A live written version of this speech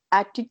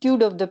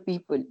attitude of the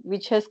people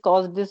which has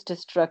caused this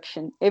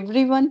destruction.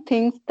 Everyone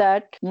thinks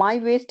that my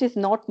waste is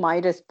not my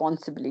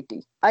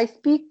responsibility. I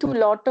speak to a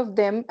lot of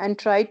them and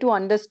try to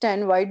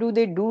understand why do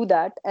they do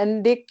that,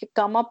 and they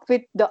come up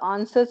with the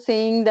answer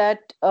saying that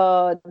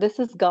this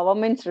is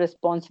government's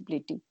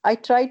responsibility. I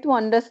try to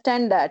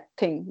understand that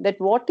thing, that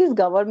what is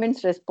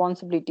government's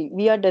responsibility.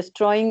 We are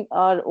destroying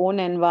our own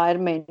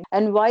environment,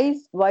 and why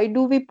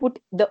do we put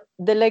the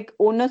like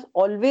onus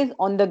always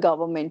on the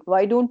government?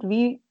 Why don't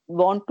we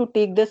want to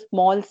take the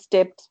small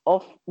steps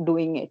of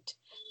doing it?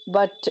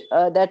 But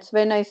that's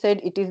when I said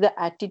it is the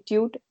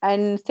attitude.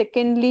 And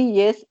secondly,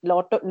 yes,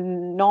 lot of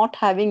not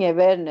having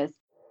awareness.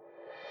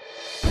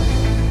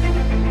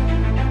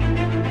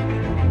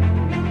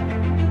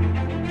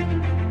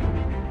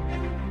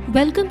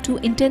 Welcome to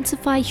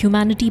Intensify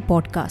Humanity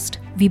podcast.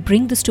 We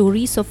bring the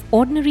stories of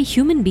ordinary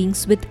human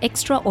beings with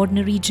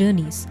extraordinary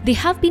journeys. They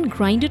have been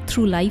grinded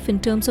through life in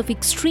terms of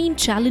extreme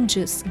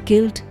challenges,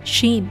 guilt,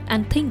 shame,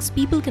 and things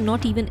people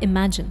cannot even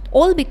imagine.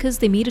 All because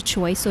they made a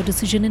choice or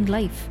decision in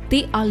life.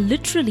 They are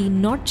literally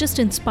not just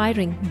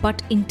inspiring,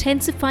 but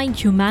intensifying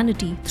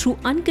humanity through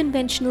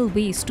unconventional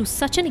ways to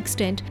such an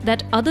extent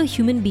that other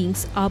human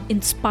beings are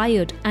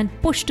inspired and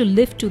pushed to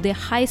live to their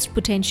highest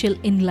potential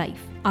in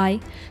life.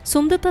 I,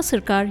 Somdata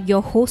Sarkar,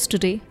 your host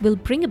today, will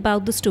bring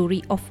about the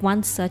story of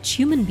one such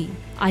human being.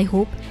 I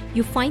hope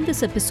you find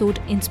this episode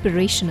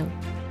inspirational.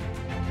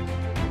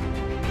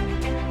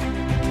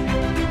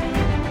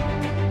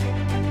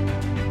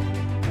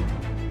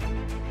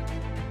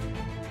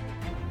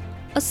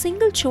 A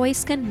single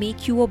choice can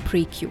make you or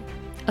break you.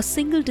 A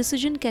single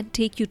decision can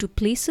take you to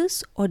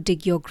places or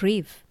dig your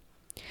grave.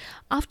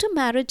 After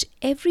marriage,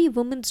 every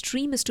woman's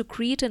dream is to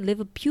create and live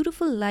a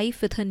beautiful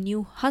life with her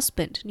new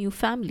husband, new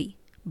family.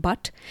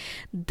 But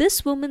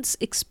this woman's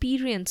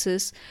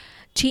experiences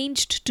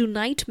changed to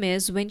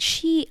nightmares when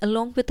she,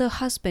 along with her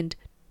husband,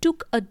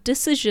 took a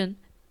decision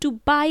to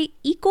buy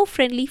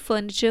eco-friendly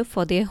furniture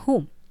for their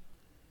home.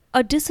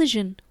 A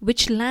decision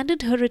which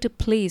landed her at a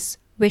place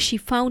where she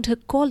found her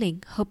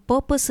calling, her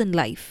purpose in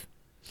life.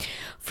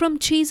 From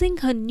chasing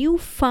her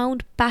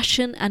newfound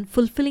passion and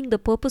fulfilling the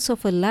purpose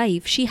of her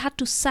life, she had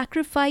to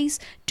sacrifice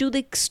to the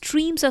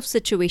extremes of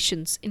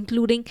situations,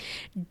 including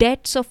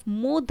debts of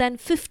more than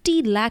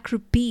 50 lakh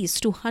rupees,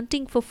 to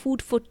hunting for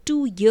food for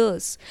 2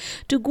 years,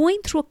 to going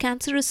through a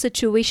cancerous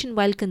situation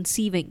while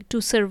conceiving, to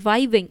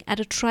surviving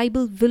at a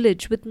tribal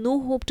village with no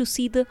hope to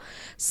see the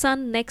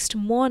sun next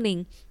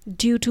morning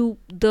due to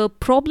the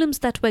problems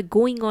that were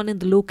going on in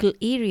the local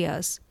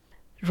areas.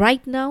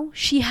 Right now,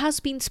 she has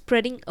been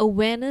spreading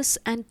awareness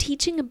and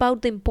teaching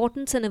about the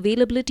importance and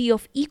availability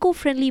of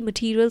eco-friendly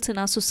materials in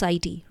our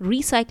society,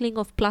 recycling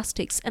of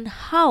plastics, and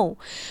how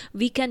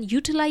we can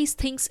utilize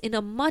things in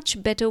a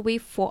much better way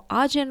for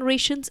our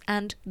generations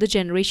and the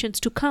generations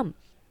to come.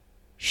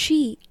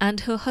 She and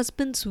her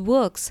husband's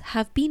works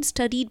have been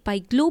studied by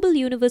global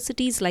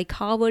universities like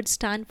Harvard,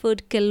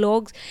 Stanford,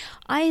 Kellogg's,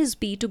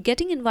 ISB, to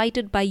getting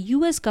invited by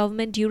US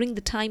government during the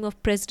time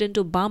of President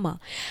Obama,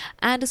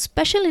 and a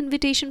special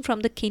invitation from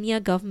the Kenya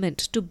government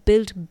to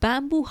build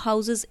bamboo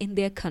houses in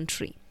their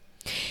country.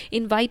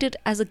 Invited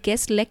as a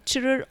guest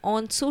lecturer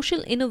on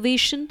social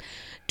innovation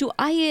to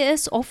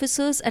IAS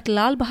officers at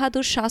Lal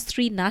Bahadur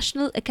Shastri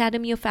National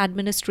Academy of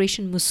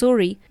Administration,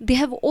 Mussoorie, they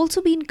have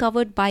also been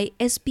covered by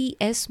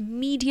SBS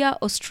Media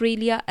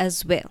Australia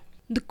as well.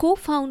 The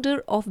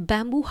co-founder of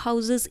Bamboo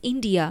Houses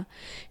India,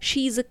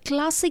 she is a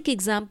classic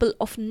example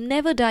of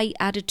never die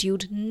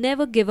attitude,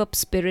 never give up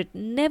spirit,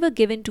 never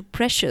give in to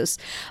pressures,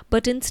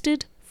 but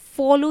instead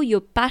follow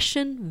your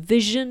passion,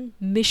 vision,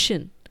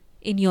 mission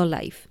in your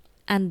life,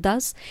 and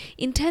thus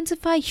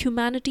intensify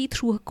humanity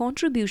through her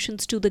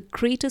contributions to the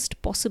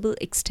greatest possible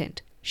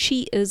extent.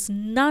 She is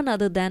none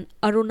other than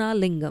Aruna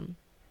Lingam.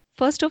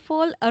 First of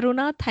all,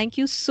 Aruna, thank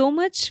you so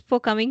much for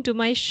coming to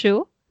my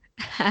show,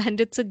 and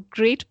it's a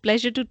great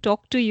pleasure to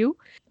talk to you.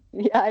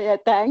 Yeah.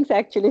 Thanks,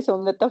 actually,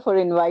 Somnata, for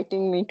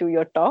inviting me to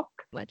your talk.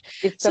 Much.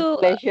 It's a So,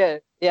 pleasure.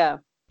 Yeah.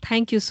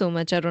 thank you so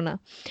much, Aruna.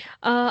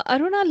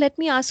 Aruna, let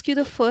me ask you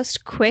the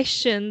first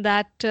question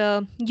that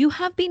you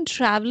have been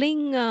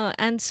traveling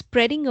and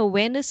spreading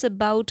awareness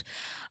about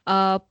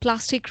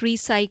plastic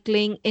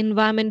recycling,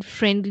 environment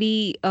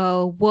friendly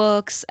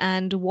works,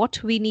 and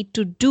what we need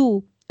to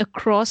do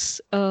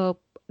across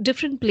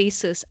different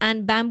places,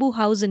 and Bamboo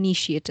House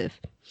Initiative.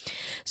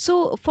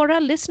 So, for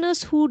our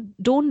listeners who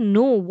don't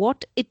know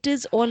what it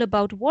is all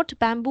about, what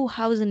Bamboo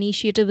House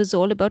Initiative is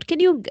all about,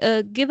 can you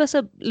give us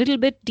a little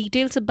bit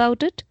details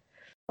about it?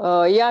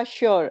 Yeah,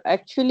 sure.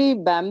 Actually,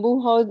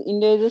 Bamboo House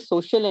India is a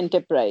social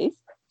enterprise.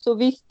 So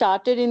we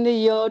started in the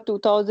year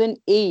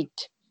 2008.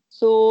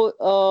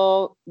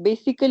 So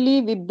basically,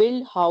 we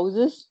build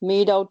houses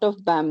made out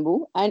of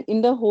bamboo, and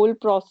in the whole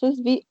process,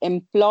 we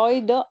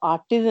employ the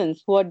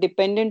artisans who are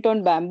dependent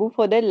on bamboo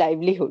for their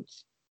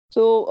livelihoods.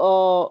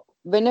 So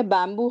when a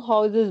bamboo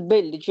house is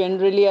built,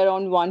 generally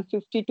around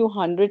 150 to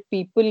 100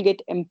 people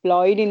get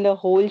employed in the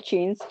whole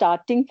chain,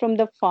 starting from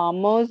the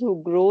farmers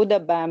who grow the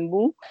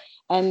bamboo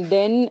and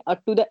then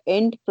to the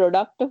end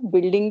product of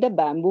building the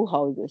bamboo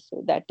houses.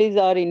 So that is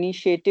our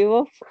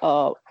initiative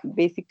of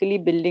basically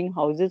building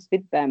houses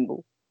with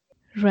bamboo.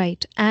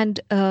 Right.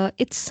 And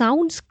it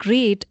sounds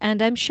great.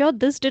 And I'm sure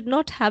this did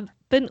not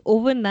happen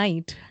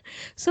overnight.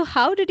 So,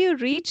 how did you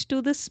reach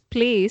to this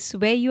place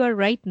where you are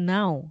right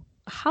now?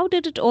 How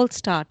did it all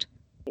start?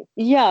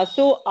 Yeah,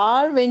 so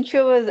our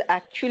venture was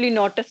actually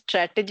not a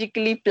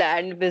strategically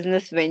planned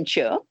business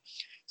venture.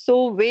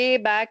 So, way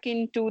back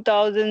in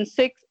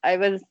 2006, I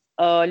was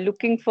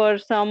looking for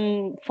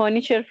some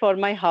furniture for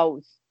my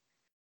house.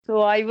 So,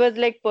 I was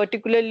like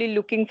particularly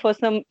looking for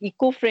some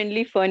eco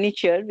friendly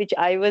furniture, which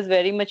I was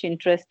very much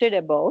interested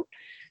about.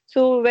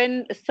 So,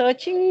 when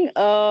searching,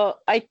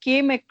 I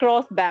came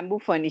across bamboo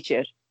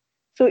furniture.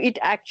 So it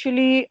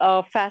actually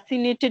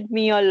fascinated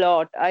me a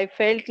lot. I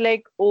felt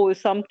like, oh,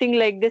 something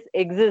like this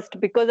exists,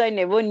 because I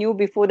never knew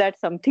before that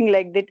something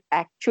like that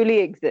actually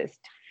exists.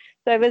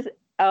 So I was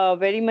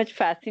very much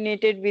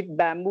fascinated with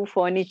bamboo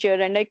furniture,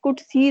 and I could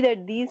see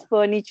that these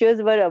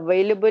furnitures were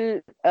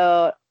available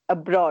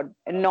abroad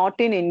and not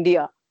in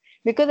India.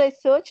 Because I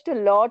searched a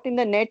lot in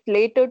the net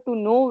later to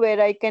know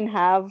where I can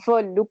have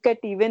a look at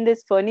even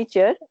this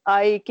furniture.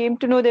 I came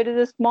to know there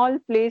is a small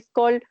place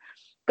called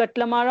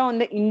Katlamara on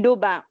the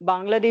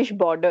Indo-Bangladesh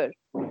border.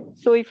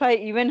 So if I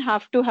even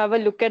have to have a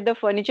look at the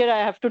furniture, I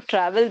have to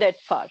travel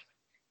that far.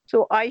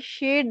 So I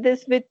shared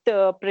this with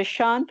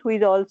Prashant, who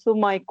is also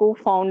my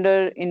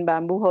co-founder in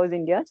Bamboo House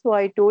India. So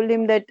I told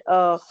him that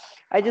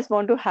I just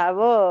want to have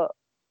a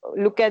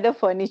look at the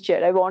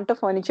furniture. I want a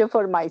furniture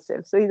for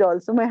myself. So he's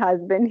also my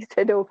husband. He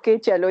said, "Okay,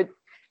 chalo,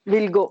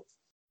 we'll go."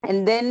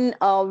 And then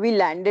we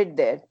landed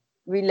there.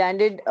 We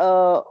landed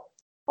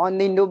on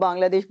the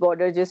Indo-Bangladesh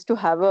border just to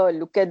have a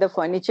look at the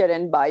furniture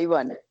and buy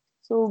one.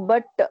 So,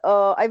 but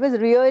I was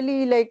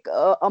really like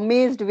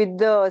amazed with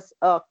the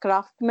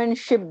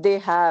craftsmanship they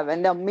have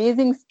and the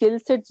amazing skill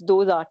sets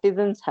those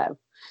artisans have.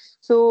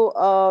 So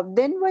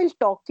then while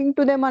talking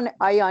to them, and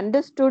I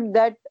understood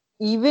that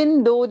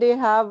even though they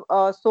have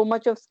so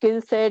much of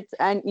skill sets,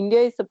 and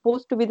India is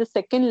supposed to be the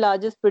second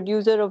largest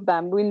producer of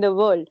bamboo in the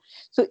world,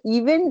 so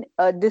even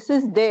this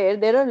is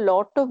there are a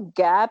lot of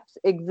gaps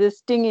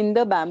existing in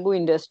the bamboo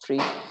industry.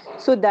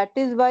 So that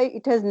is why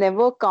it has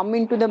never come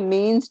into the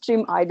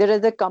mainstream either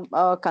as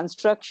a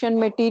construction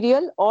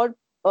material, or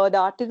the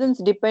artisans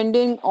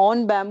depending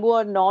on bamboo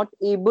are not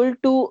able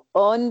to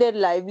earn their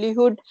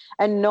livelihood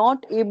and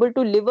not able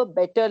to live a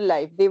better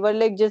life. They were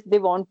like, just they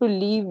want to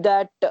leave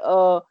that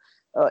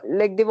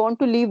like they want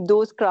to leave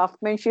those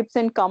craftsmanships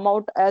and come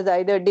out as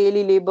either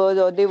daily laborers,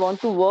 or they want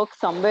to work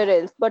somewhere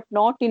else but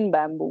not in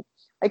bamboo.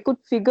 I could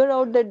figure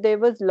out that there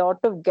was a lot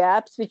of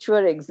gaps which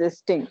were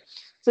existing.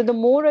 So the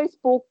more I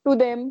spoke to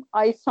them,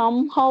 I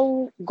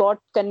somehow got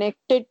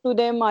connected to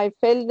them. I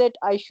felt that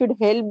I should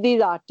help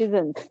these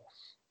artisans.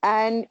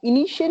 And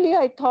initially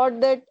I thought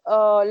that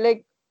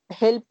like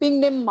helping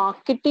them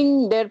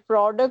marketing their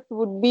product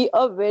would be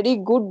a very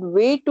good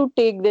way to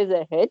take this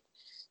ahead.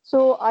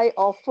 So I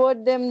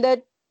offered them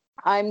that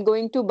I'm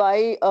going to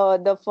buy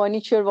the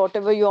furniture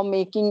whatever you're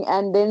making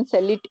and then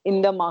sell it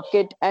in the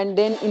market, and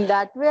then in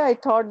that way I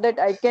thought that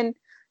I can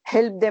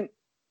help them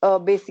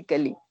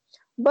basically.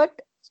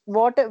 But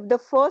what the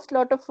first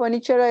lot of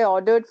furniture I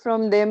ordered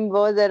from them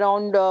was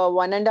around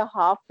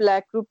 1.5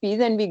 lakh rupees,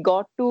 and we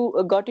got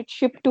it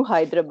shipped to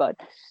Hyderabad.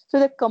 So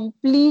the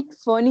complete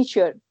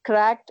furniture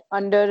cracked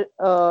under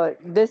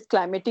this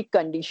climatic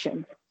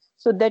condition.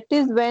 So that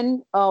is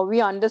when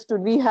we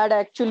understood we had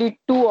actually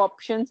two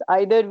options: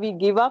 either we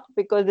give up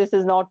because this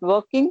is not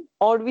working,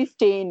 or we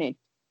stay in it.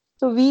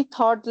 So we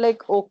thought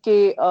like,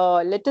 okay,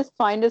 let us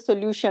find a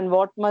solution.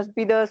 What must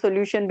be the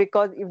solution?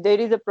 Because if there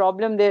is a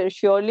problem, there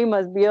surely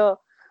must be a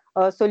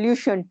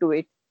solution to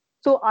it.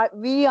 So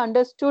we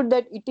understood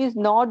that it is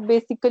not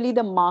basically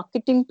the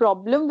marketing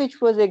problem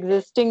which was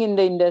existing in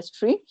the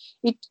industry.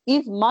 It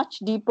is much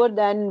deeper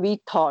than we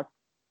thought.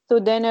 So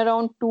then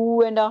around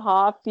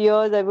 2.5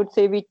 years, I would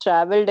say, we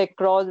traveled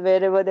across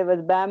wherever there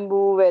was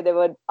bamboo, where there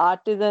were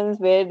artisans,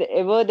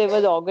 wherever there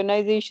was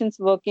organizations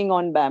working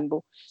on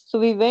bamboo. So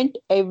we went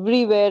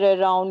everywhere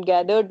around,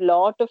 gathered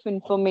lot of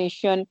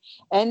information,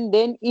 and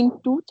then in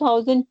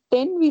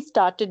 2010 we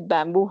started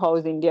Bamboo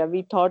House India.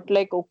 We thought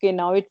like, okay,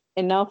 now it's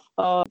enough.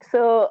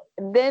 So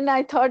then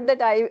I thought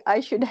that I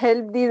should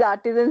help these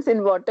artisans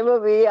in whatever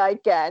way I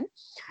can,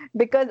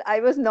 because I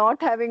was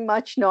not having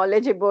much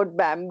knowledge about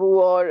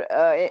bamboo or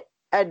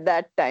at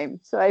that time.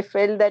 So I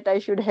felt that I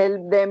should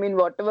help them in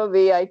whatever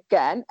way I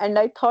can. And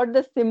I thought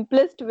the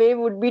simplest way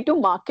would be to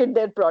market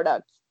their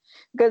products,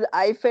 because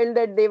I felt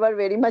that they were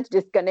very much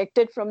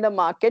disconnected from the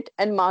market,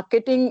 and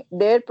marketing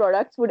their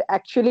products would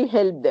actually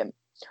help them.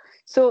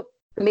 So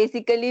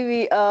basically,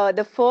 we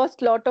the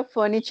first lot of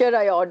furniture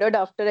I ordered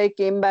after I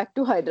came back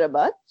to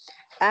Hyderabad,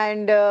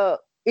 and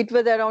it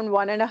was around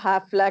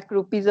 1.5 lakh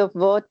rupees of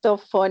worth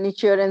of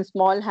furniture and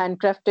small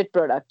handcrafted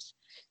products.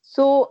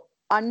 So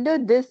under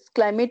this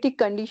climatic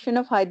condition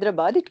of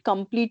Hyderabad, it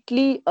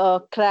completely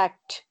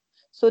cracked.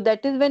 So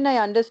that is when I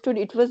understood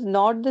it was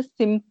not the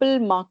simple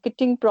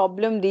marketing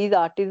problem these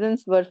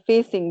artisans were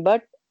facing,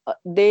 but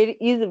there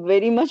is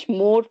very much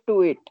more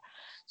to it.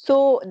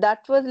 So that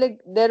was like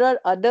there are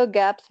other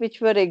gaps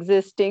which were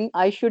existing.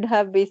 I should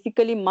have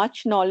basically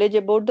much knowledge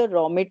about the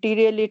raw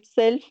material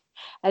itself.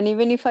 And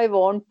even if I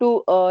want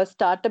to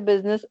start a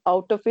business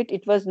out of it,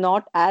 it was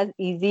not as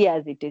easy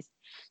as it is.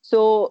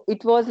 So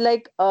it was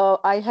like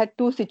I had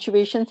two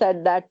situations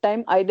at that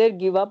time: either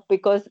give up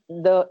because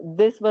the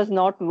this was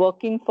not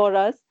working for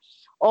us,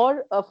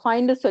 or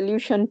find a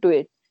solution to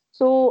it.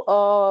 So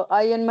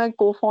I and my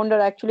co-founder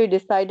actually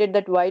decided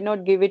that why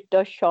not give it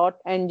a shot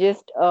and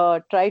just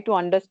try to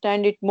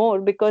understand it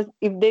more, because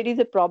if there is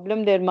a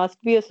problem, there must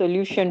be a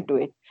solution to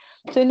it.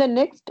 So in the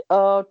next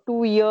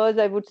 2 years,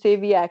 I would say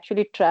we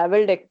actually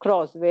traveled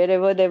across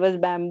wherever there was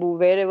bamboo,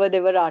 wherever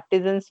there were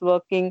artisans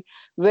working,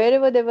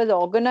 wherever there was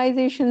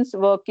organizations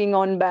working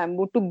on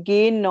bamboo, to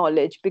gain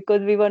knowledge,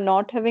 because we were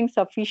not having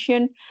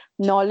sufficient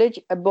knowledge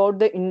about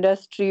the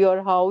industry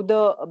or how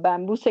the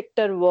bamboo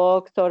sector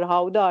works or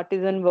how the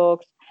artisan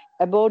works,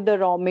 about the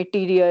raw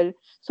material.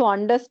 So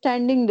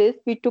understanding this,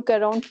 we took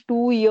around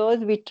 2 years.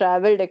 We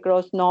traveled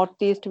across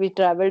northeast, we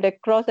traveled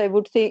across, I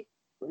would say,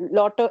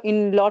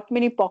 lot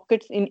many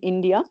pockets in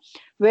India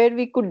where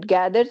we could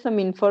gather some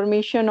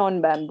information on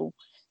bamboo.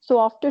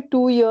 So after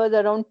 2 years,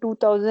 around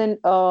 2000,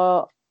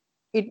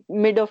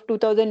 mid of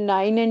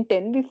 2009 and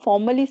 10, we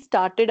formally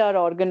started our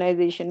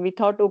organization. We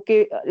thought,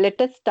 okay,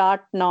 let us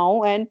start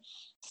now and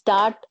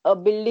start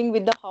building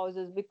with the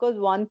houses, because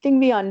one thing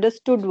we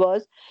understood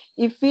was,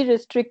 if we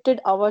restricted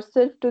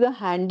ourselves to the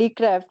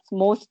handicrafts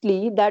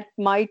mostly, that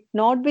might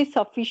not be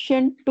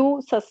sufficient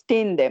to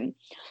sustain them,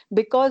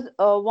 because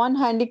one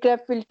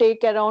handicraft will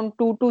take around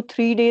 2 to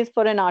 3 days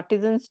for an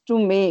artisan to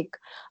make,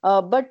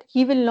 but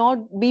he will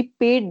not be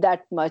paid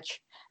that much.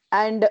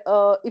 And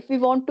if we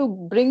want to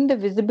bring the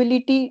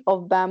visibility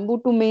of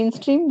bamboo to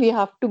mainstream, we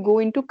have to go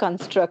into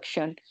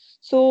construction.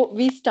 So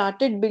we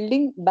started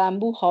building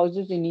bamboo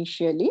houses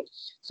initially.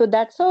 So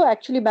that's how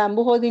actually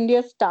Bamboo House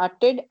India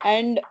started.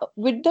 And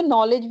with the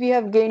knowledge we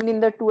have gained in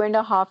the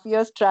 2.5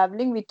 years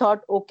traveling, we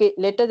thought, okay,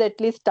 let us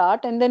at least start.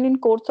 And then in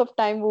course of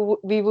time,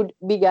 we would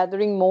be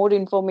gathering more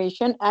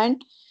information.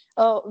 And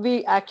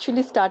we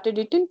actually started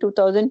it in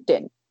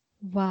 2010.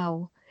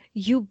 Wow.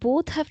 You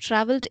both have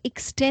traveled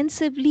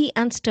extensively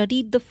and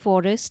studied the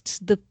forests,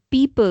 the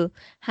people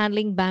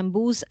handling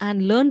bamboos,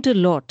 and learned a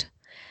lot.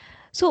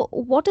 So,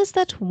 what is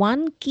that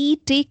one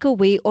key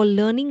takeaway or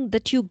learning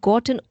that you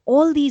got in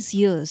all these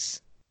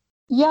years?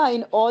 Yeah,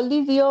 in all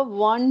these years,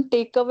 one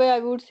takeaway I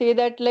would say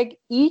that like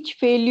each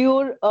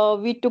failure,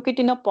 we took it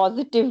in a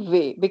positive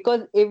way,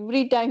 because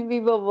every time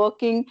we were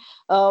working,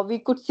 we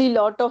could see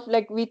lot of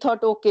like we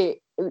thought, okay,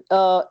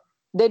 uh,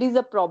 there is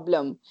a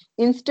problem.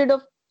 Instead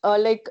of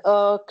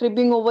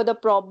cribbing over the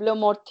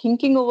problem or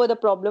thinking over the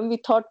problem, we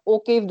thought,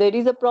 okay, if there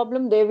is a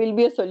problem, there will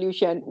be a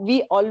solution.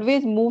 We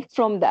always moved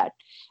from that,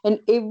 and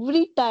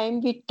every time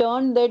we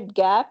turned that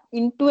gap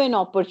into an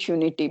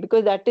opportunity,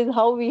 because that is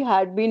how we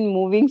had been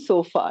moving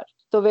so far.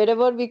 So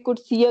wherever we could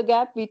see a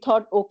gap, we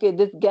thought, okay,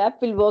 this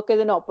gap will work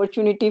as an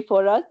opportunity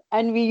for us.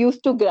 And we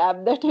used to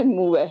grab that and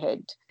move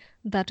ahead.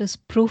 That is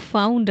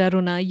profound,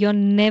 Aruna. Your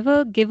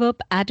never give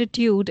up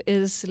attitude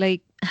is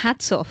like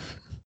hats off.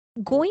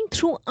 Going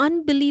through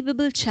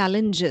unbelievable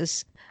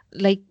challenges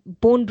like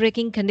bone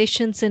breaking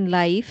conditions in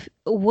life,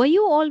 were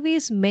you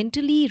always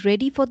mentally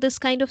ready for this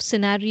kind of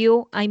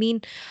scenario? I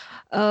mean,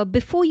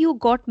 before you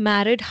got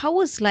married, how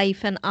was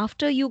life? And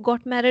after you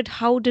got married,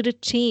 how did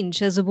it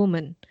change as a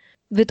woman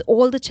with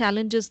all the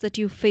challenges that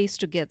you faced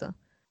together?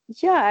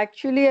 Yeah,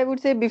 actually, I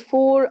would say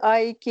before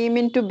I came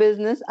into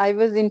business, I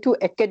was into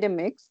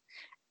academics,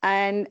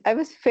 and I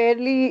was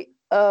fairly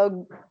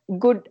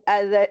good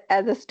as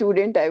a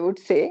student, I would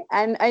say.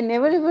 And I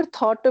never ever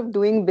thought of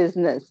doing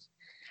business.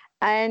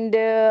 And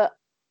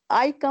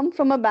I come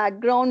from a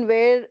background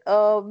where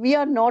we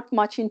are not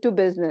much into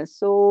business.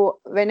 So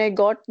when I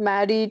got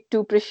married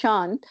to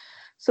Prashant,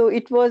 so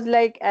it was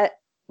like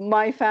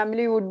my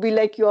family would be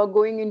like, you are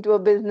going into a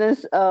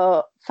business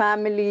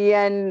family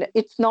and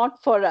it's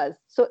not for us.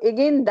 So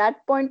again,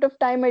 that point of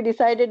time, I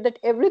decided that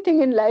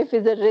everything in life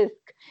is a risk.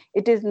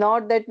 It is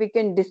not that we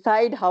can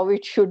decide how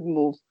it should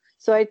move.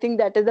 So I think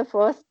that is the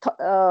first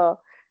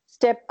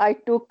step I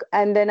took.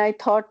 And then I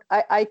thought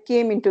I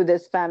came into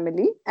this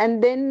family.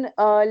 And then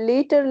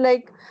later,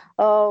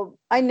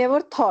 I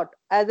never thought,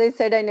 as I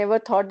said, I never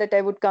thought that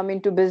I would come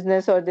into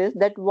business or this.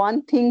 That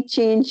one thing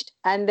changed.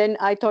 And then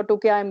I thought,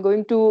 okay, I'm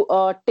going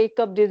to take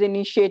up this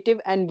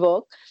initiative and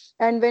work.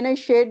 And when I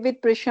shared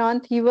with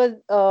Prashant, he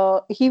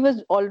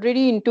was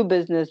already into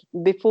business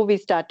before we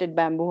started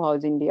Bamboo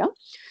House India.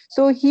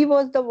 So he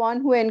was the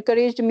one who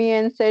encouraged me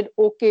and said,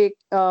 okay,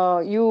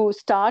 you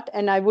start,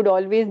 and I would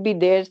always be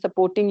there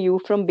supporting you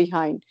from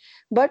behind.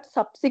 But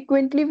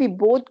subsequently, we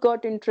both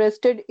got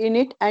interested in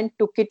it and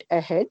took it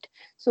ahead.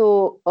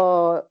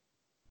 So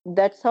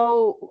that's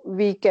how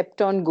we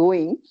kept on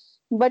going.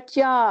 But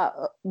yeah,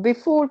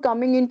 before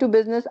coming into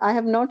business, I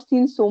have not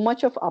seen so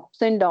much of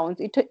ups and downs.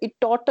 It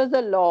taught us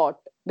a lot,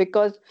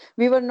 because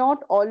we were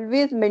not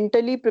always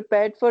mentally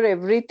prepared for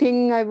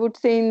everything. I would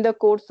say in the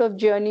course of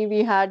journey,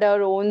 we had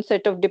our own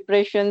set of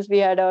depressions, we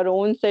had our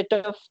own set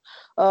of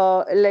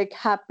like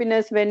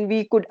happiness when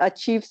we could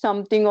achieve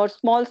something, or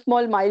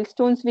small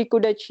milestones we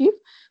could achieve.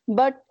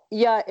 But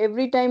yeah,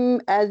 every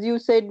time, as you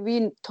said,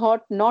 we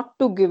thought not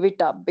to give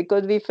it up,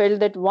 because we felt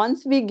that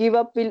once we give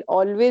up, we'll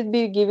always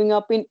be giving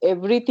up in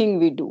everything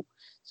we do.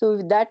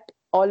 So that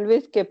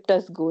always kept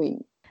us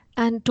going.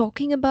 And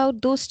talking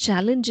about those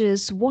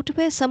challenges, what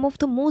were some of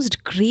the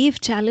most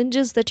grave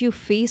challenges that you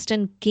faced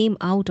and came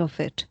out of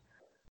it?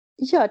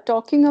 Yeah,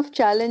 talking of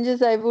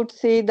challenges, I would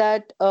say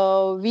that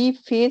we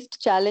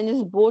faced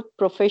challenges both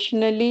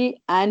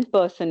professionally and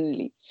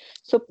personally.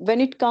 So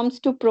when it comes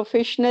to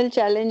professional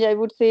challenge, I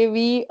would say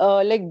we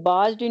like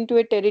barged into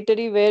a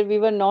territory where we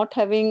were not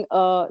having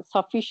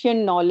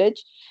sufficient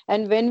knowledge.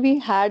 And when we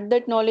had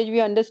that knowledge,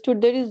 we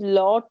understood there is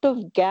lot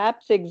of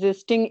gaps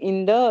existing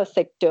in the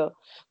sector.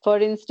 For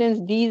instance,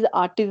 these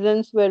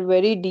artisans were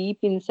very deep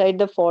inside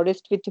the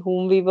forest with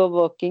whom we were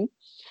working,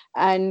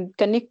 and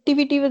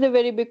connectivity was a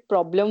very big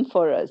problem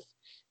for us.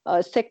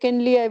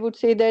 Secondly, I would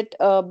say that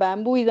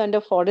bamboo is under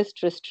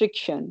forest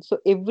restriction, so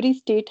every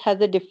state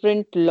has a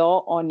different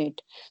law on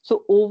it.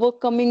 So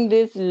overcoming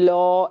this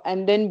law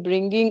and then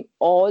bringing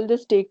all the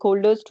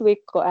stakeholders to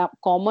a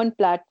common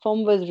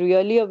platform was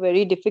really a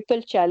very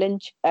difficult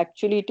challenge.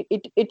 Actually,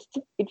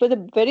 it was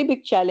a very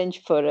big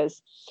challenge for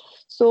us.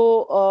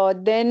 So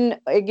then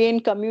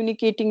again,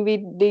 communicating with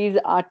these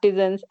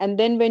artisans, and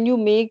then when you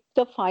make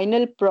the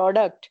final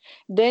product,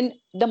 then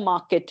the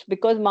market,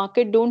 because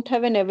market don't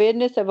have an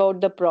awareness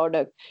about the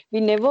product. We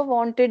never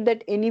wanted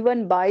that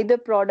anyone buy the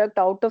product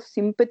out of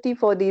sympathy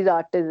for these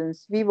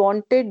artisans. We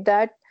wanted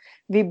that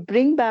we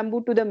bring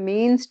bamboo to the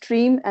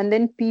mainstream, and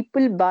then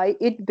people buy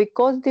it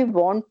because they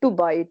want to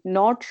buy it,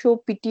 not show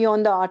pity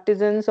on the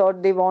artisans, or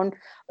they want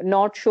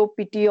not show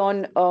pity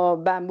on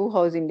Bamboo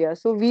House India.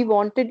 So we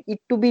wanted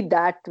it to be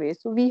that way.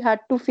 So we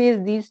had to face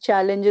these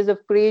challenges of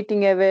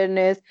creating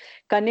awareness,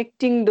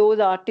 connecting those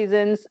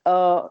artisans,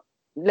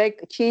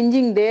 like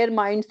changing their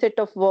mindset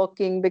of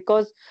working,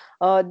 because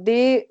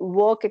they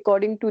work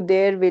according to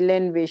their will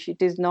and wish.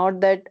 It is not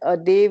that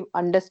they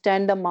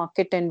understand the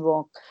market and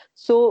work.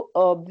 So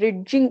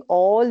bridging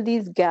all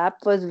these gap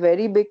was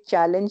very big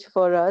challenge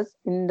for us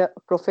in the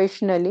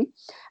professionally.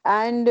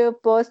 And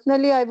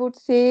personally, I would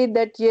say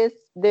that yes,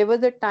 there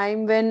was a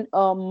time when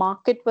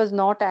market was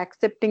not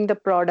accepting the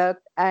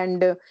product,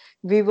 and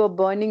we were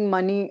burning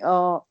money,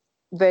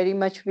 very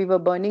much we were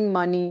burning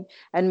money,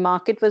 and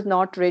market was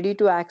not ready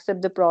to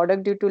accept the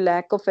product due to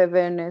lack of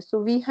awareness. So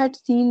we had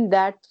seen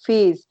that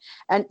phase,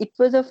 and it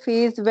was a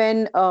phase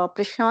when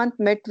Prashant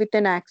met with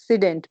an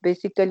accident,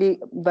 basically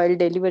while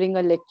delivering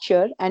a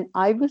lecture, and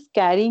I was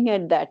carrying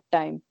at that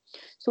time.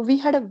 So we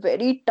had a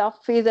very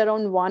tough phase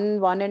around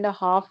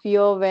 1.5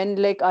 year, when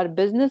like our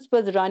business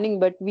was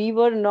running, but we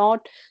were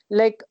not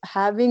like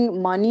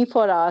having money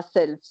for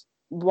ourselves.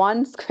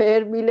 One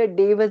square meal a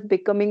day was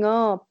becoming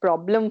a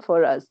problem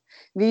for us.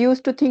 We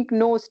used to think,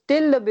 no,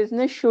 still the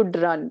business should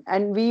run,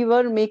 and we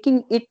were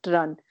making it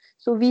run.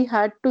 So we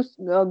had to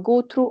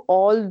go through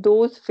all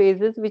those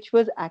phases, which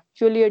was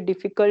actually a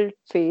difficult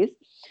phase.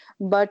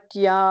 But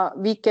yeah,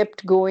 we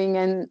kept going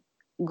and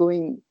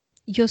going.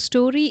 Your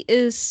story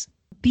is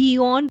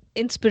beyond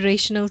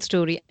inspirational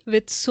story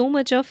with so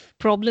much of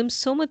problems,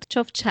 so much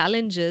of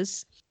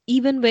challenges,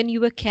 even when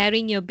you were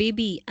carrying your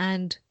baby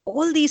and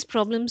all these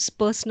problems,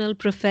 personal,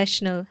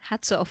 professional.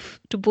 Hats off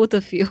to both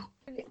of you.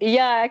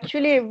 Yeah,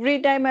 actually,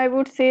 every time I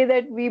would say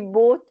that we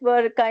both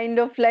were kind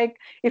of like,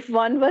 if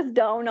one was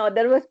down,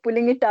 other was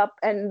pulling it up,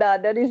 and the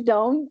other is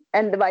down,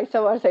 and vice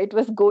versa. It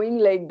was going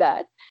like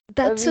that.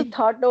 That's We a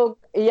thought, oh,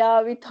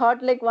 yeah, we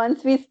thought like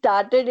once we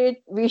started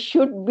it, we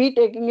should be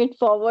taking it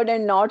forward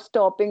and not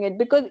stopping it,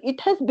 because it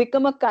has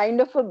become a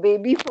kind of a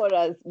baby for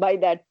us by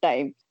that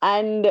time.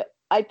 And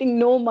I think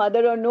no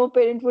mother or no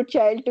parent would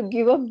child to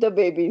give up the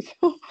baby.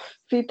 So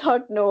we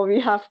thought, no, we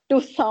have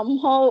to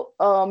somehow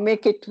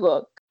make it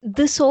work.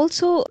 this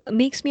also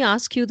makes me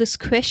ask you this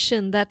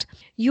question that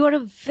you are a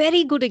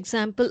very good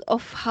example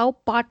of how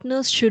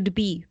partners should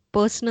be,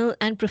 personal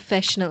and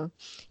professional.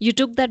 You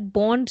took that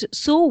bond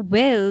so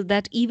well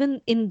that even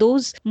in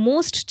those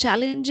most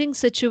challenging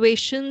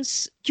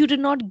situations you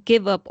did not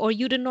give up, or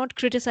you did not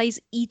criticize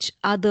each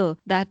other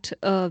that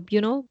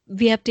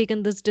we have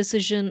taken this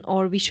decision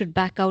or we should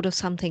back out of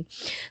something.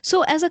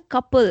 So as a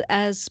couple,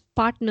 as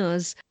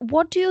partners,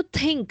 what do you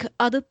think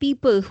other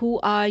people who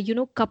are,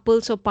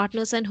 couples or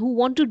partners and who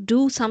want to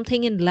do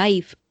something in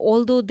life,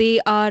 although they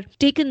are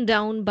taken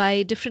down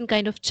by different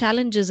kind of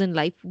challenges in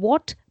life,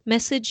 what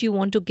message you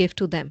want to give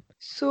to them?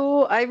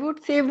 So I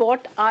would say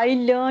what I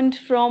learned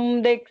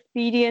from the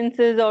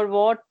experiences, or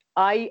what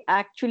I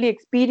actually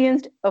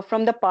experienced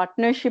from the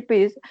partnership,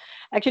 is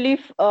actually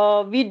if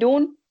we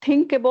don't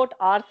think about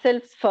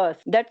ourselves first,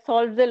 that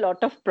solves a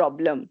lot of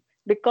problem.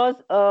 because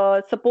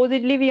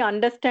supposedly we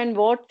understand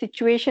what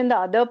situation the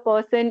other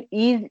person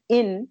is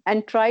in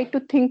and try to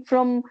think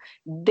from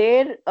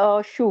their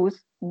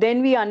shoes,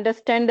 then we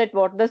understand that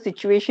what the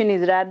situation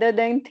is rather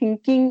than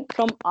thinking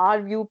from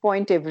our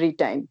viewpoint every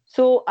time.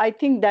 So I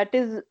think that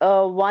is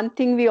one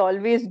thing we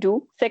always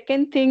do.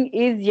 Second thing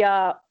is,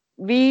 yeah,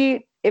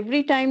 we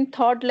every time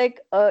thought like,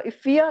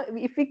 if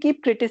we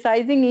keep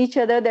criticizing each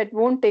other, that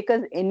won't take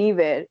us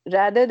anywhere,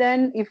 rather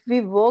than if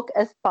we work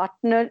as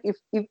partner, if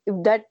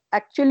that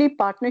actually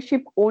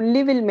partnership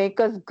only will make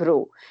us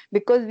grow,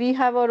 because we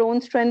have our own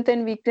strength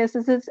and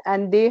weaknesses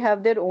and they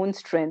have their own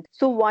strength.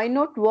 So why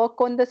not work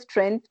on the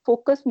strength,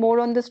 focus more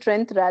on the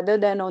strength rather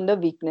than on the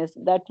weakness?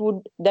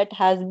 That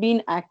has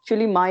been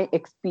actually my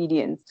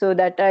experience, so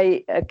that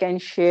I can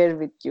share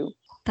with you.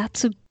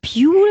 That's a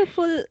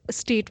beautiful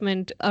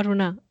statement,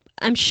 Aruna.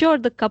 I'm sure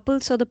the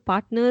couples or the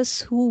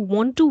partners who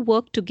want to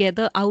work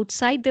together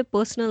outside their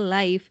personal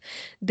life,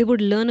 they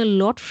would learn a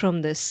lot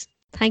from this.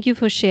 Thank you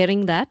for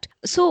sharing that.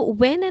 So,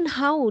 when and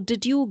how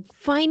did you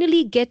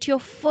finally get your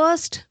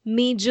first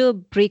major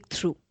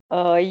breakthrough?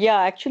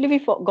 Yeah,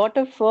 actually, got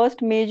a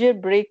first major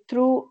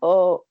breakthrough.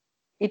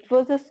 It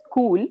was a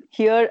school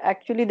here.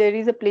 Actually, there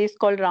is a place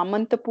called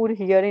Ramantapur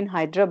here in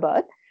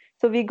Hyderabad.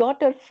 So we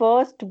got our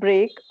first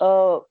break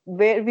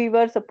where we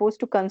were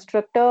supposed to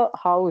construct a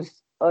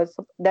house.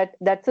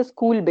 That's a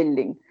school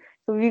building.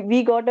 So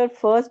we got our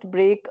first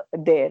break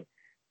there.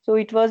 So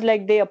it was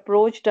like they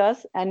approached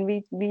us and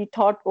we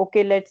thought,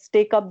 okay, let's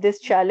take up this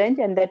challenge.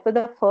 And that was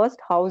the first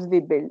house we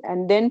built.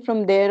 And then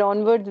from there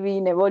onwards, we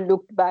never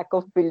looked back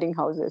of building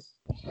houses.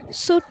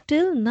 So,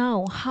 till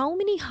now, how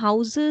many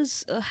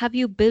houses have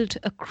you built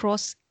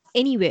across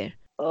anywhere?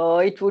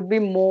 It would be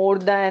more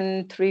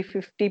than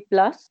 350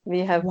 plus we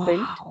have built.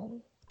 Wow,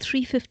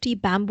 350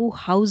 bamboo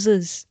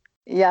houses.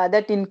 Yeah,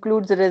 that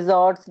includes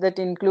resorts, that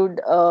include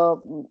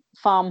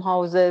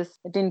farmhouses,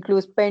 it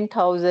includes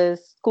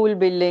penthouses, school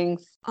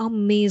buildings.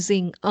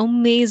 Amazing,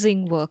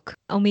 amazing work.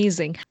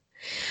 Amazing.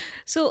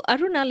 So,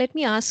 Aruna, let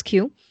me ask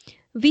you,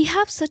 we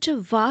have such a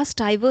vast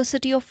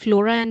diversity of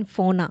flora and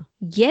fauna,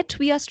 yet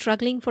we are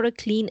struggling for a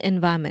clean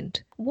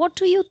environment. What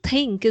do you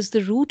think is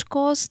the root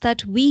cause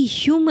that we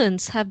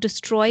humans have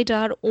destroyed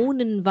our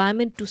own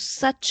environment to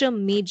such a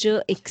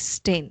major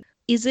extent?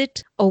 Is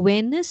it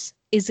awareness?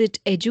 Is it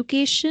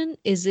education?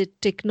 Is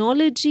it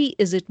technology?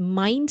 Is it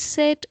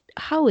mindset?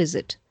 How is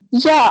it?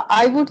 Yeah,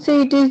 I would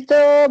say it is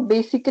the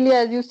basically,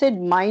 as you said,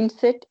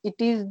 mindset. It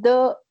is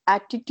the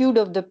attitude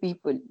of the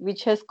people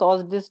which has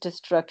caused this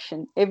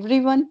destruction.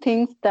 Everyone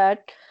thinks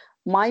that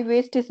my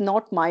waste is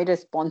not my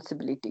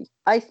responsibility.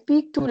 I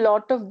speak to a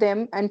lot of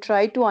them and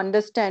try to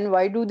understand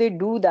why do they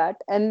do that,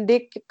 and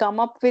they come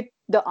up with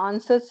the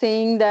answer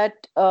saying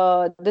that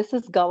this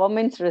is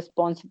government's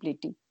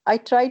responsibility. I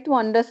try to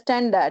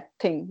understand that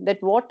thing, that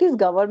what is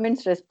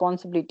government's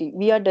responsibility?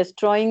 We are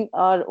destroying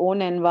our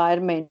own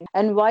environment,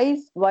 and why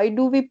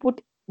do we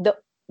put the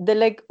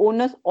like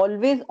onus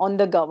always on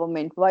the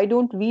government? Why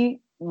don't we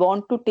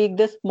want to take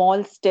the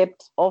small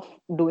steps of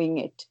doing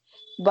it?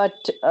 But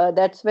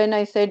that's when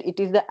I said it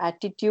is the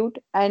attitude.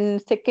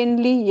 And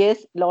secondly,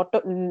 yes, lot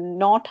of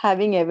not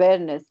having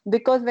awareness,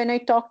 because when I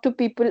talk to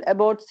people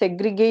about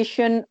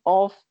segregation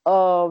of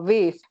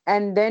waste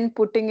and then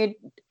putting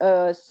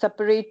it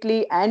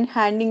separately and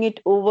handing it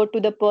over to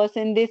the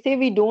person, they say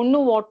we don't know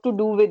what to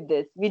do with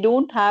this, we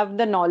don't have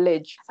the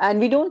knowledge and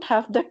we don't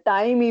have the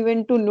time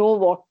even to know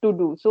what to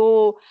do.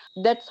 So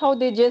that's how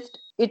they just,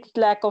 it's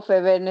lack of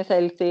awareness,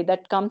 I'll say,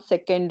 that comes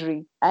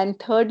secondary. And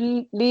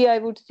thirdly, I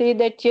would say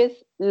that yes,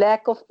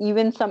 lack of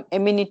even some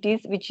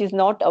amenities which is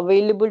not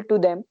available to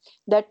them.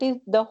 That is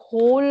the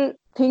whole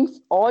things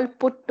all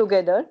put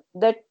together,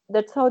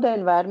 that's how the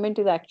environment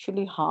is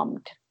actually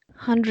harmed.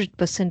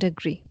 100%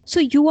 agree. So,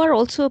 you are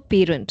also a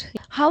parent.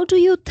 How do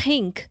you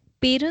think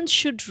parents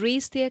should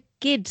raise their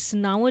kids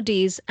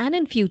nowadays and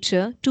in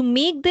future to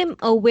make them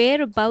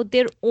aware about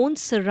their own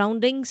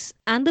surroundings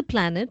and the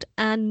planet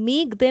and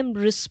make them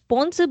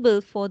responsible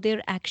for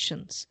their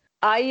actions?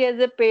 I, as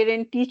a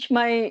parent, teach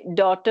my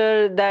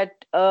daughter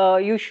that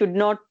you should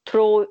not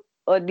throw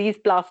these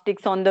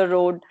plastics on the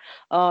road.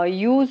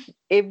 Use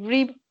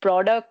every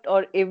product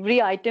or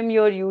every item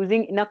you're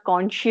using in a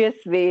conscious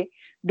way.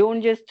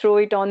 Don't just throw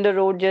it on the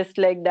road just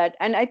like that.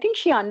 And I think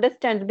she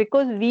understands,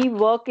 because we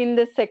work in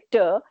the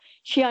sector.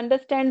 She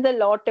understands a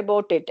lot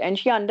about it, and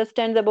she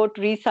understands about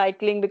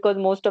recycling because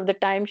most of the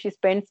time she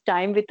spends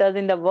time with us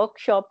in the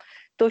workshop.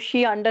 So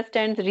she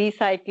understands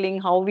recycling,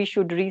 how we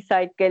should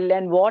recycle,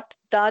 and what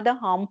are the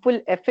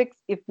harmful effects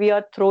if we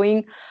are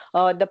throwing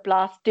the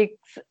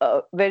plastics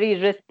very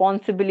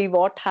irresponsibly,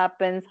 what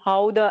happens,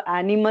 how the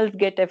animals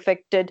get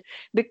affected.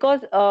 Because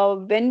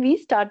when we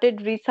started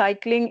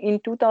recycling in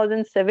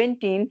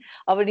 2017,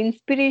 our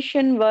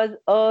inspiration was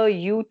a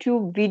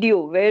YouTube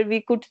video where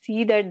we could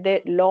see that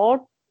there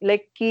lot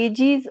like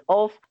kgs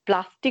of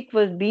plastic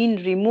was being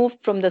removed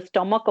from the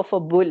stomach of a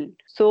bull.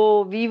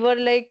 So we were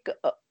like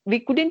we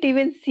couldn't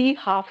even see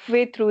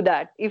halfway through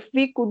that. If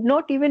we could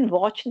not even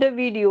watch the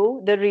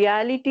video, the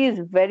reality is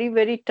very,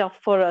 very tough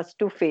for us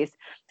to face.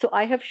 So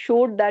I have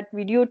showed that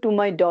video to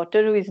my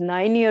daughter who is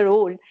 9 year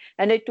old,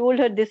 and I told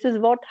her this is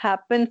what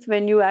happens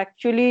when you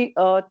actually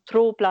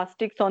throw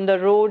plastics on the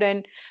road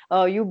and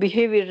you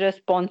behave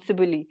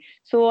irresponsibly.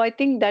 So I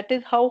think that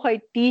is how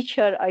I teach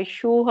her. I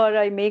show her,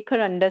 I make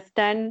her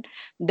understand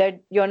that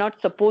you're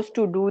not supposed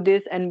to do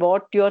this and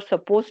what you're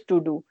supposed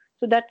to do.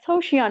 So that's how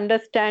she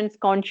understands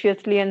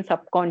consciously and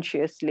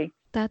subconsciously.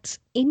 That's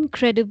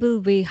incredible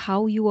way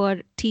how you are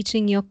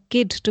teaching your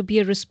kid to be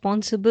a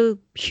responsible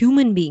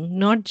human being,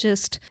 not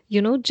just,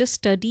 just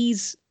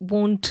studies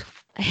won't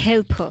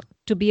help her.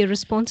 To be a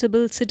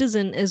responsible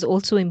citizen is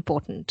also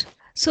important.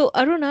 So,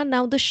 Aruna,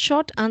 now the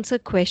short answer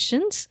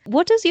questions.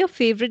 What is your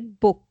favorite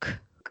book?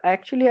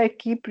 Actually, I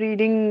keep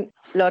reading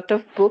a lot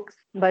of books,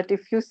 but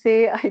if you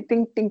say, I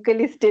think Tinkle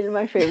is still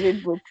my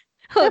favorite book.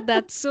 Oh,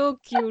 that's so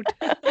cute.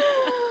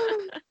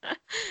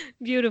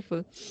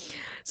 Beautiful.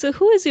 So,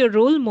 who is your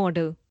role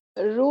model?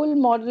 Role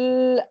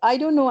model, I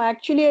don't know.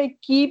 Actually, I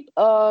keep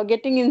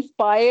getting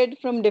inspired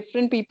from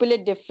different people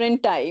at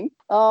different time.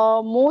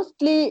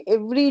 Mostly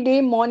every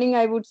day morning,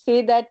 I would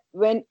say that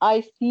when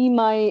I see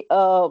my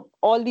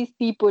all these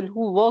people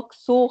who work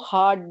so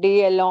hard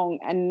day along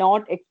and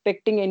not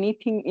expecting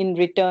anything in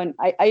return,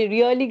 I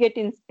really get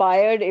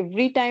inspired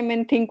every time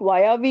and think,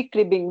 why are we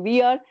cribbing?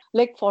 We are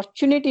like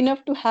fortunate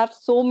enough to have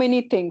so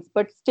many things,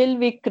 but still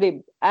we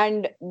crib.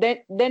 And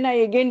then I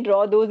again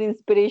draw those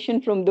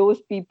inspiration from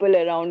those people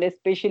around,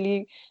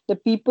 especially the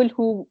people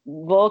who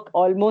work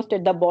almost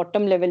at the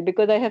bottom level,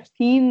 because I have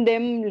seen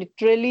them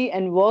literally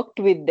and worked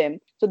with them.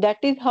 So that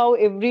is how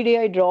every day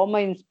I draw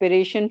my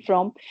inspiration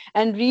from.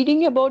 And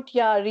reading about,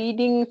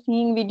 reading,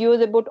 seeing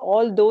videos about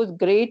all those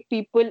great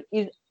people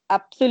is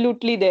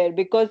absolutely there,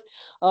 because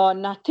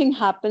nothing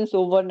happens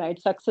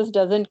overnight. Success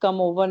doesn't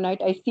come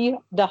overnight. I see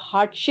the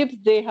hardships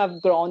they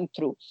have gone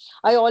through.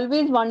 I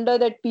always wonder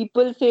that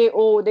people say,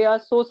 oh, they are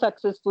so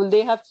successful,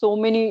 they have so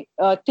many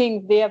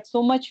things, they have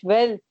so much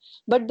wealth,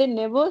 but they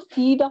never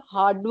see the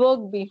hard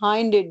work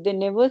behind it. They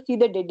never see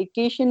the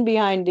dedication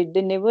behind it.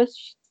 They never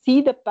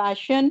see the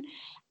passion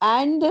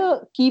and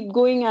the keep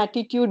going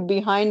attitude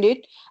behind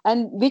it,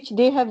 and which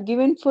they have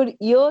given for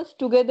years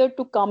together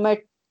to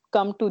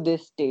come to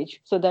this stage.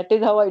 So that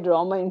is how I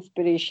draw my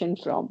inspiration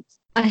from.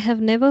 I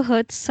have never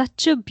heard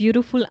such a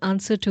beautiful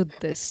answer to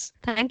this.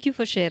 Thank you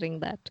for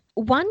sharing that.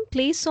 One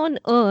place on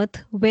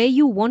earth where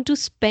you want to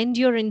spend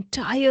your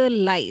entire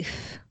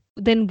life,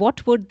 then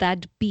what would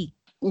that be?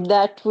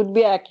 That would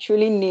be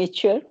actually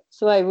nature.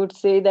 So I would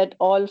say that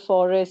all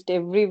forest,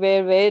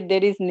 everywhere where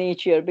there is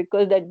nature,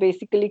 because that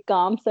basically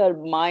calms our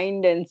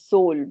mind and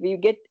soul. We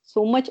get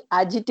so much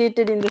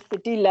agitated in the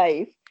city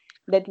life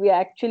that we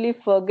actually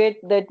forget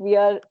that we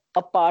are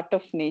a part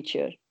of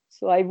nature.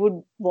 So I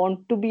would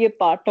want to be a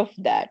part of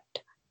that.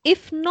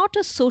 If not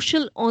a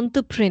social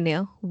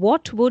entrepreneur,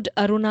 what would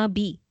Aruna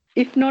be?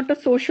 If not a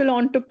social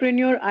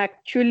entrepreneur,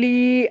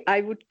 actually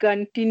I would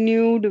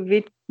continued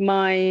with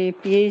my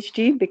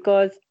PhD,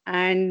 because,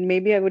 and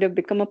maybe I would have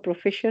become a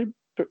professor,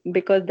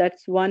 because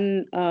that's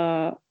one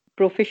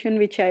profession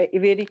which I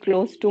very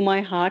close to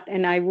my heart,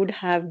 and I would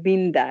have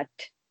been that.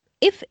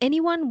 If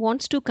anyone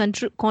wants to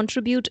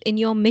contribute in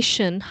your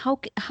mission,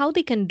 how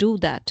they can do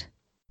that?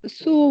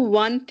 So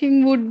one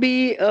thing would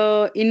be,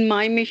 in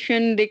my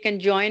mission, they can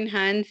join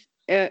hands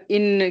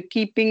in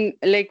keeping,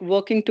 like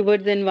working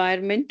towards the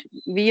environment.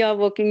 We are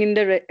working in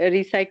the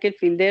recycle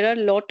field. There are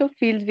a lot of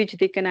fields which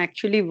they can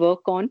actually work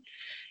on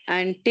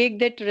and take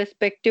that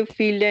respective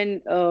field,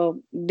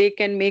 and they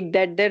can make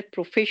that their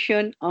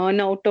profession,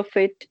 earn out of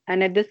it,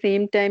 and at the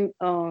same time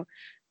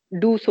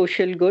do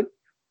social good.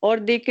 Or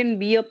they can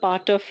be a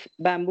part of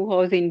Bamboo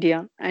House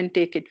India and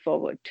take it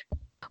forward.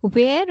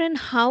 Where and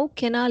how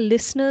can our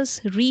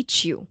listeners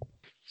reach you?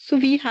 So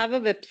we have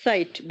a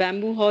website,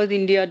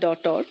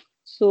 bamboohouseindia.org.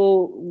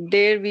 So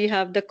there we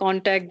have the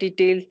contact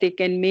details. They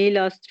can mail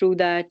us through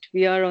that.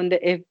 We are on the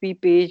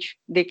FB page.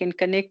 They can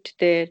connect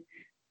there.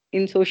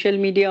 In social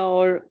media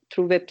or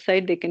through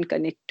website, they can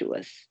connect to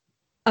us.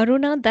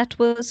 Aruna, that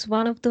was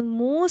one of the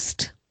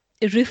most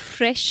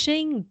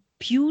refreshing,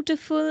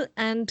 beautiful,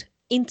 and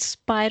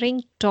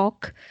inspiring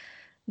talk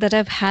that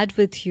I've had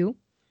with you.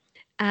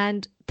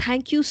 And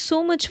thank you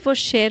so much for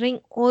sharing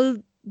all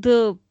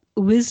the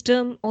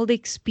wisdom, all the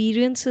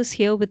experiences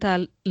here with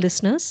our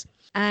listeners.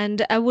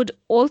 And I would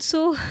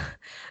also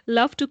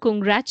love to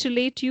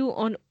congratulate you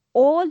on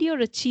all your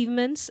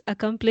achievements,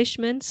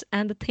 accomplishments,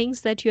 and the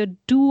things that you're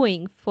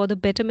doing for the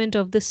betterment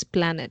of this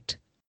planet.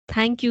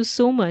 Thank you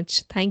so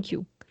much. Thank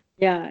you.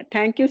 Yeah,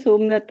 thank you,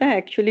 Somnata,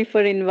 actually,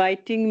 for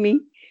inviting me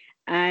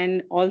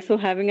and also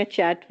having a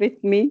chat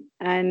with me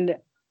and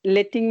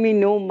letting me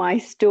know my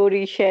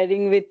story,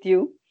 sharing with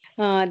you.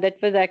 That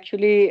was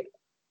actually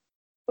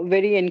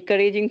very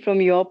encouraging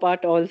from your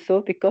part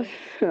also, because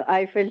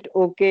I felt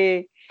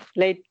okay.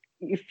 Like,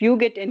 if you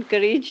get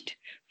encouraged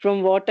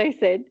from what I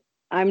said,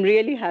 I'm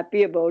really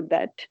happy about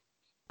that.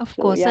 Of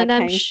So, course. yeah, And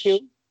thank you.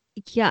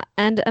 yeah,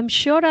 and I'm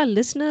sure our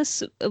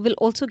listeners will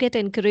also get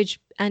encouraged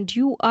and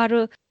you are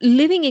a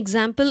living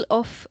example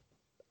of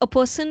a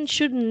person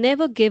should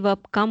never give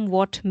up come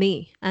what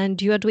may,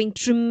 and you are doing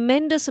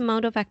tremendous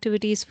amount of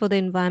activities for the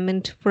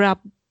environment, for our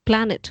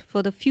planet,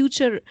 for the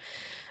future,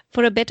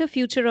 for a better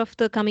future of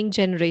the coming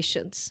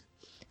generations.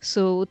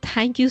 So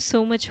thank you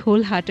so much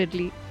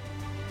wholeheartedly.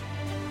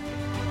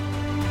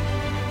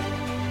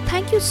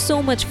 Thank you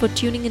so much for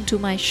tuning into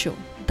my show.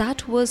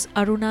 That was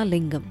Aruna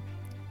Lingam.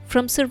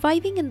 From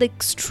surviving in the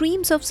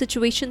extremes of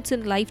situations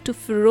in life to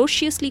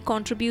ferociously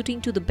contributing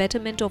to the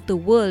betterment of the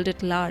world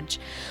at large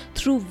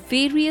through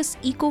various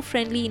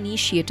eco-friendly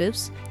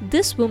initiatives,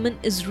 this woman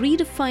is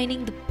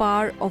redefining the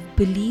power of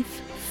belief,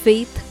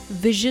 faith,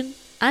 vision,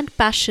 and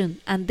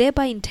passion, and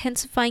thereby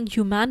intensifying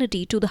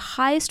humanity to the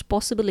highest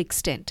possible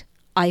extent.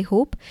 I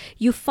hope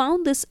you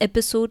found this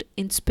episode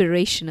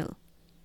inspirational.